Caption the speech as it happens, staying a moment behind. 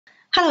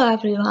Hello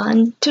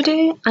everyone,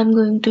 today I'm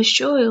going to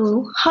show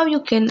you how you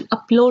can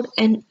upload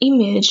an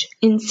image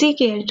in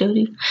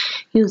CKEditor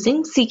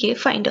using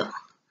CKFinder.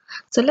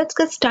 So let's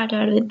get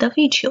started with the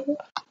video.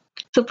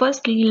 So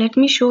firstly, let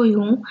me show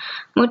you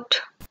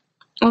what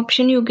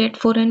option you get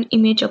for an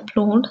image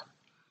upload.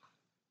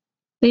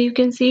 There you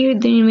can see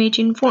the image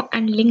info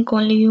and link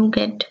only you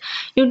get.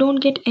 You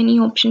don't get any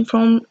option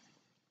from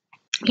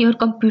your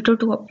computer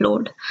to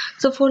upload.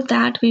 So for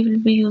that we will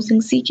be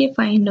using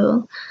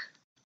CKFinder.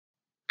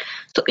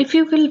 So if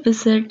you will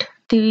visit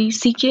the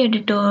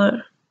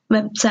CKEditor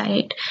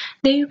website,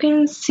 there you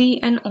can see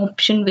an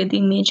option with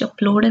image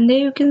upload, and there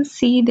you can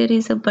see there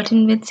is a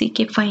button with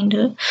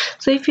CKFinder.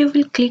 So if you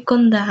will click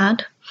on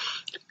that,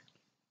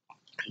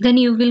 then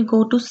you will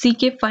go to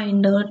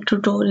CKFinder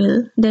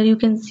tutorial. There you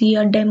can see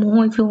a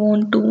demo if you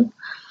want to,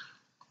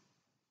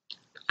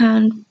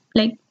 and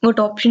like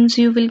what options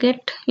you will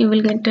get. You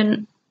will get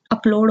an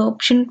upload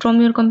option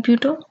from your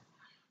computer.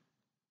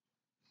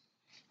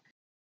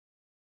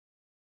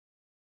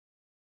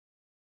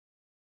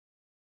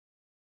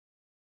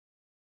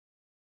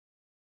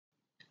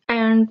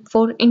 And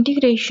for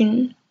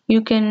integration,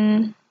 you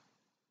can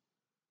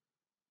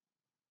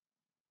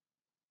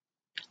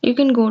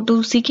go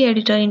to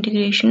CKEditor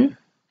Integration.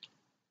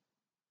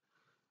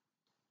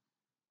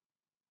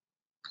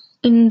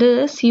 In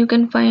this you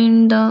can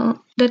find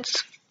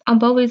that's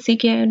above is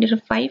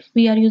CKEditor 5.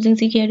 We are using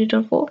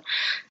CKEditor 4.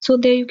 So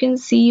there you can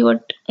see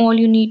what all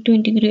you need to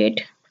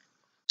integrate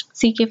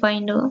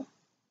CKFinder.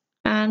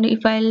 And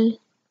if I'll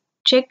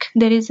check,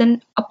 there is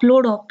an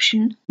upload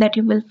option that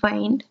you will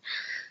find,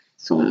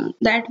 so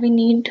that we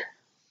need.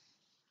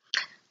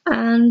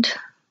 And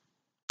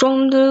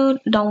from the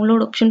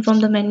download option from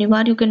the menu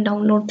bar, you can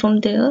download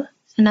from there,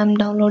 and I'm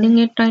downloading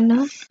it right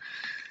now.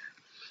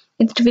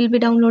 It will be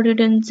downloaded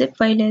in zip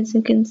file. As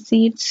you can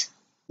see, it's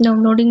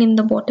downloading in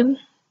the bottom.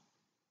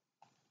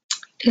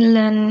 Till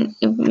then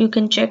you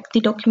can check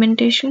the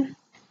documentation.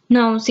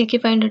 Now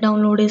CKFinder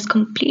download is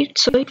complete.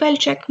 So if I'll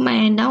check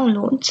my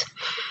downloads,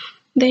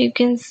 there you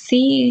can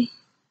see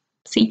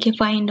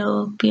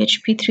CKFinder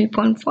PHP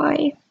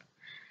 3.5,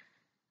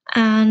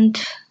 and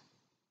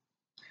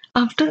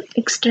after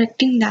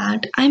extracting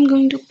that, I'm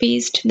going to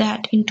paste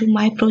that into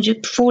my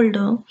project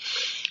folder,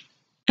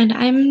 and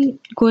I'm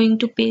going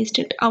to paste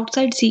it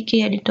outside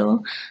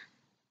CKEditor.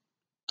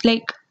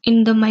 Like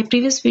in my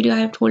previous video, I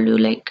have told you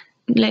like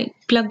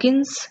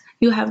plugins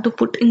you have to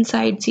put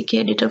inside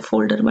CKEditor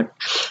folder, but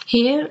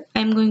here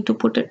I'm going to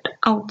put it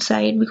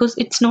outside because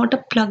it's not a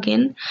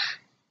plugin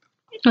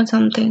or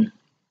something.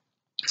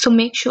 So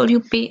make sure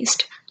you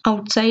paste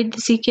outside the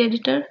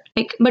CKEditor,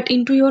 but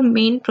into your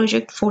main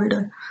project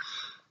folder.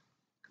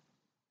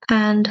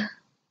 And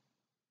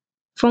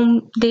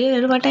from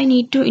there, what I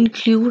need to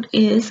include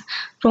is,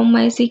 from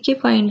my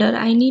CKFinder,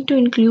 I need to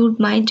include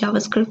my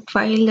JavaScript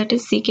file, that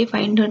is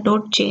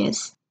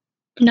CKFinder.js.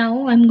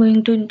 Now I'm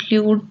going to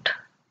include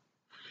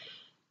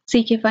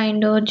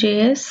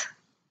CKFinder.js.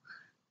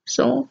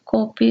 So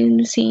copy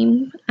the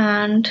same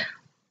and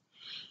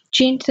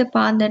change the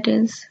path, that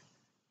is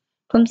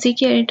from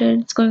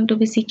CKEditor it's going to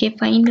be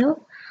CKFinder,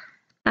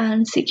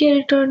 and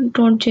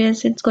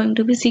CKEditor.js it's going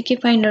to be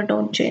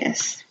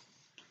CKFinder.js.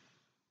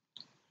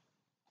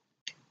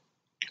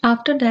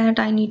 After that,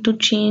 I need to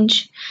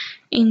change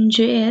in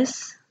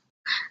JS.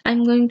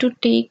 I'm going to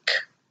take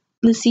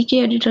the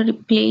CKEditor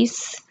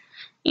replace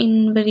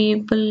in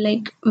variable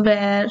like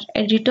where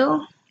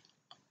editor,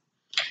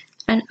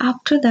 and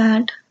after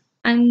that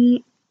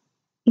I'm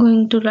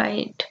going to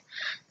write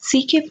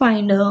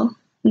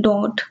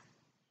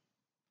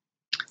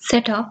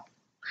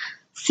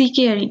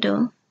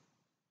CKFinder.setupCKEditor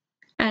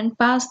and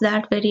pass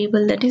that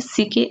variable, that is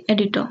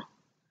CKEditor.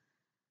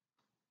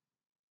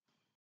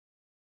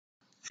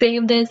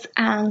 Save this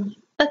and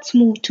let's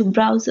move to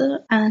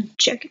browser and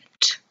check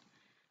it.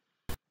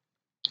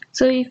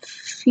 So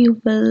if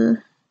you will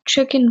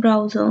check in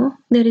browser,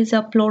 there is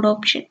upload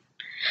option,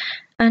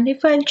 and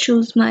if I'll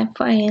choose my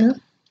file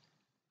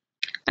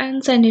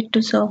and send it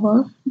to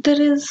server, there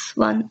is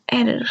one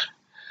error.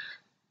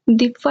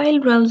 The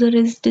file browser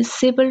is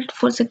disabled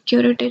for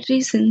security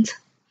reasons.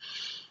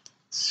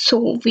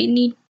 So we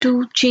need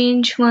to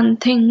change one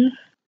thing.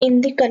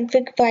 In the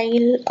config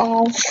file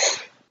of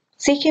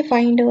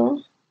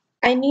CKFinder,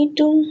 I need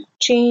to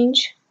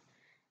change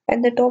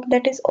at the top,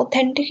 that is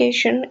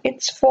authentication.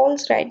 It's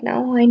false right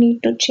now. I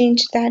need to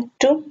change that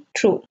to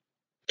true.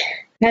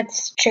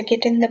 Let's check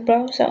it in the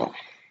browser.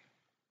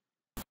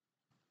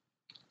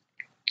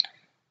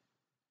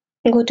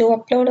 Go to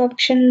upload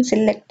option,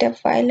 select a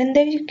file, and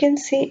there you can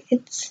see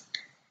it's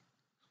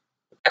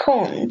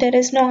gone. There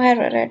is no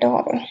error at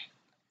all,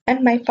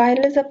 and my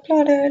file is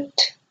uploaded.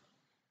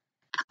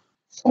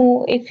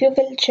 So if you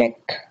will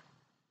check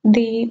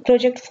the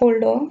project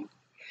folder,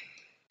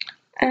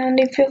 and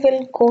if you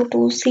will go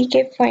to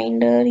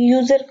CKFinder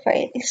user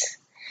files,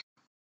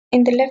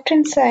 in the left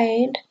hand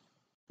side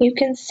you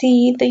can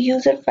see the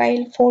user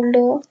file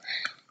folder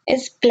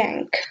is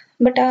blank,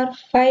 but our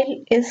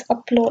file is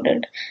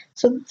uploaded.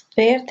 So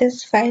where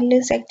this file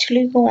is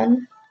actually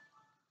gone,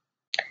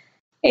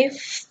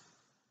 if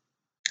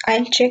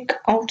I'll check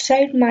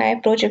outside my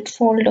project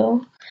folder.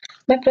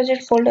 My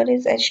project folder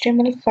is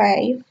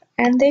HTML5,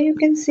 and there you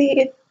can see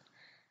it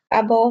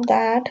above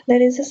that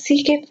there is a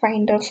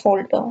CKFinder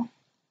folder.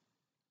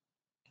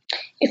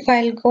 If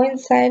I'll go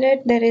inside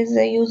it, there is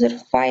a user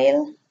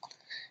file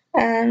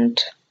and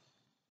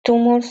two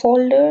more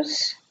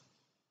folders,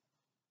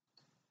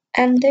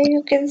 and there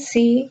you can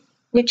see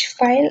which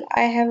file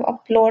I have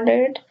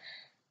uploaded.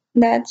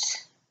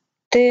 That's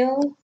there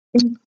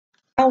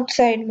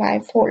outside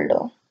my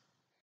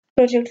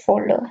project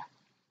folder.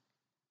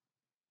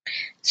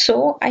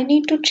 So I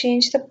need to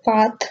change the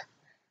path.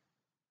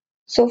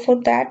 So for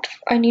that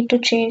I need to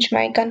change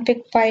my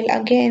config file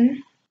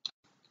again.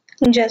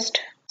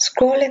 Just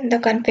scroll in the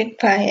config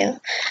file.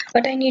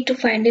 What I need to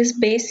find is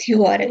base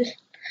URL.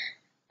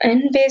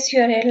 In base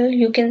URL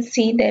you can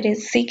see there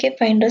is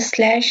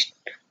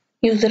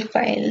CKFinder/user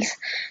files.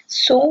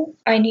 So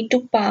I need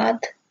to pass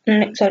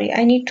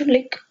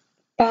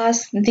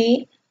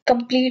the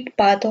complete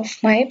path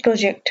of my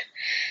project.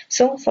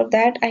 So for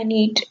that I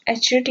need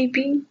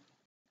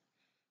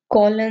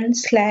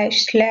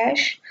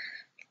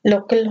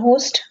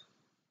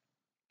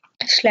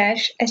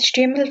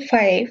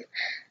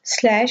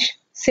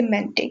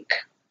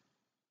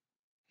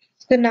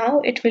So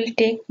now it will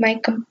take my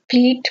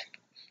complete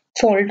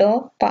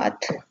folder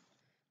path.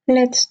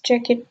 Let's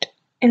check it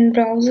in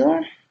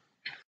browser.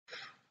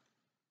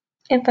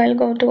 If I'll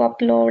go to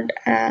upload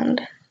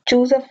and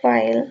choose a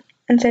file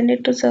and send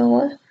it to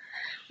server,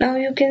 now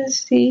you can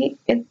see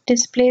it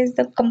displays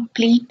the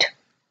complete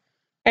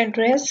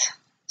address.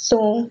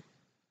 So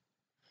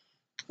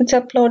it's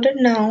uploaded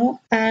now,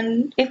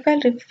 and if I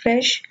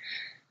refresh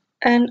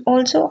and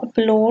also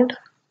upload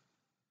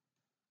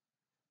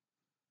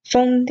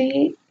from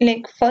the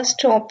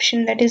first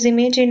option, that is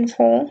image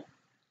info,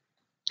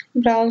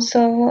 browse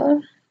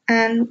server,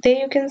 and there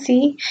you can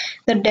see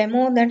the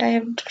demo that I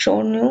have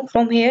shown you.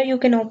 From here you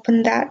can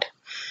open that,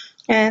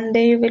 and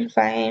there you will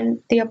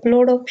find the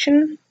upload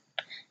option,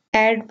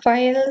 add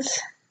files,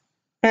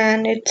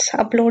 and it's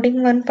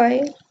uploading one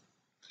file,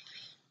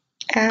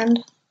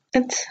 and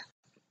it's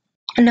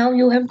now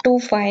you have two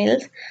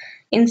files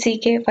in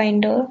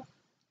CKFinder.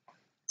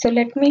 So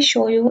let me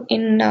show you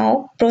in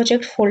now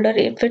project folder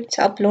if it's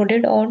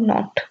uploaded or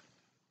not.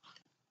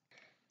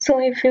 So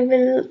if you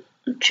will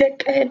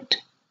check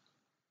it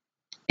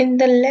in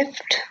the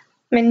left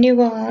menu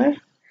bar,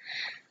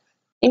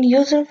 in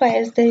user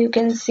files, there you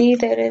can see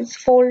there is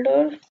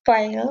folder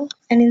file,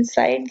 and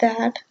inside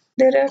that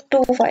there are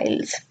two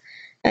files.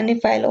 And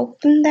if I'll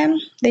open them,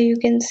 there you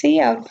can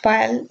see our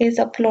file is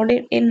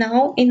uploaded in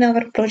our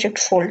project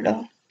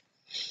folder.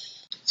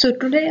 So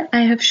today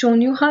I have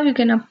shown you how you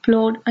can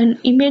upload an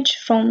image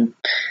from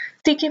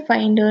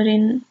CKFinder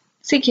in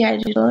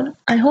CKEditor.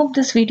 I hope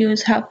this video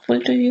is helpful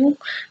to you.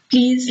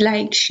 Please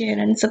like, share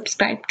and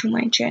subscribe to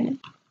my channel.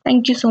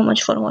 Thank you so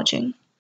much for watching.